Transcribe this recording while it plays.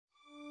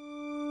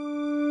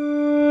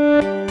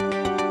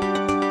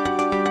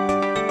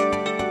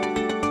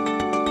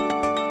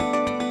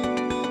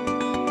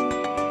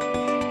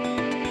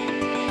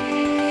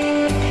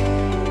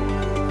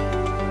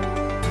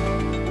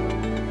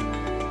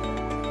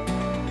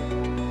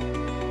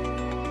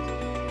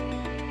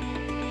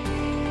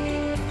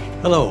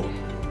Hello,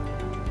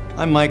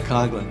 I'm Mike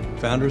Coughlin,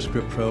 founder of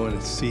ScriptPro and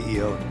its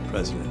CEO and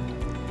president.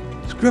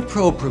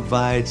 ScriptPro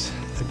provides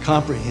a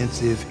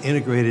comprehensive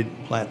integrated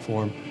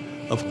platform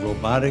of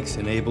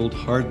robotics-enabled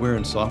hardware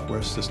and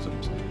software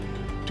systems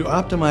to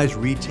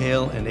optimize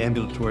retail and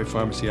ambulatory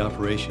pharmacy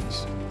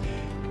operations.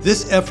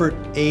 This effort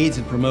aids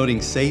in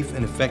promoting safe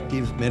and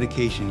effective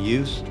medication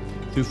use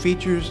through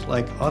features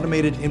like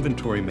automated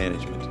inventory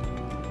management,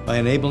 by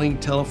enabling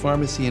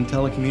telepharmacy and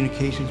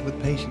telecommunications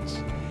with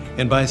patients,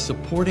 and by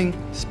supporting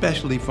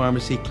specialty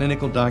pharmacy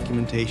clinical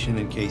documentation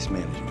and case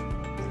management,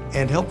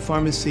 and help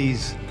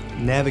pharmacies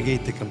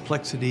navigate the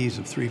complexities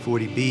of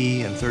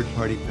 340B and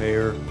third-party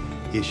payer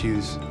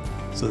issues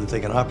so that they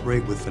can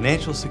operate with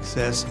financial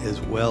success as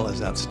well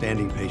as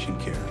outstanding patient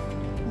care.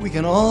 We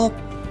can all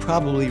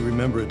probably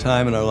remember a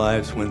time in our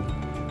lives when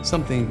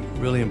something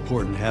really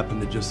important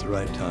happened at just the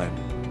right time.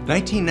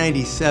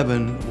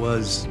 1997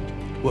 was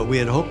what we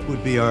had hoped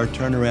would be our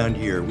turnaround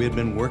year. We had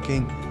been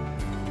working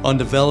on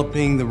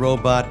developing the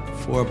robot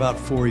for about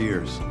 4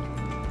 years.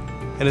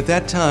 And at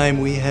that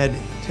time, we had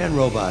 10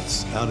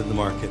 robots out in the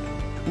market.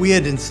 We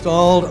had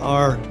installed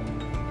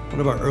one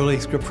of our early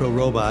ScriptPro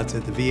robots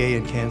at the VA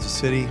in Kansas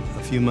City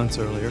a few months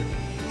earlier,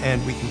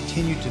 and we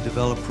continued to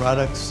develop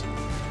products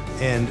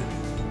and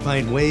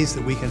find ways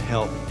that we can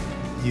help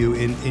you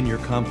in your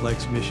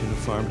complex mission of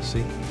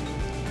pharmacy.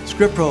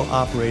 ScriptPro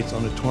operates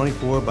on a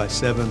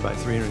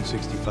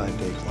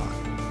 24/7/365-day clock.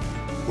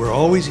 We're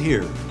always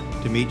here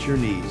to meet your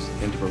needs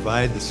and to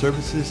provide the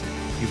services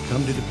you've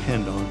come to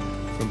depend on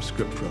from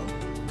ScriptPro.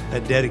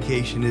 That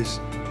dedication is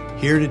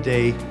here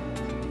today,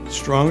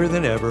 stronger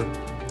than ever,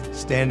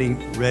 standing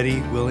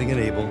ready, willing,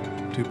 and able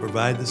to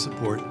provide the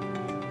support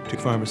to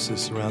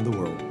pharmacists around the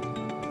world.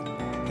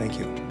 Thank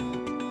you.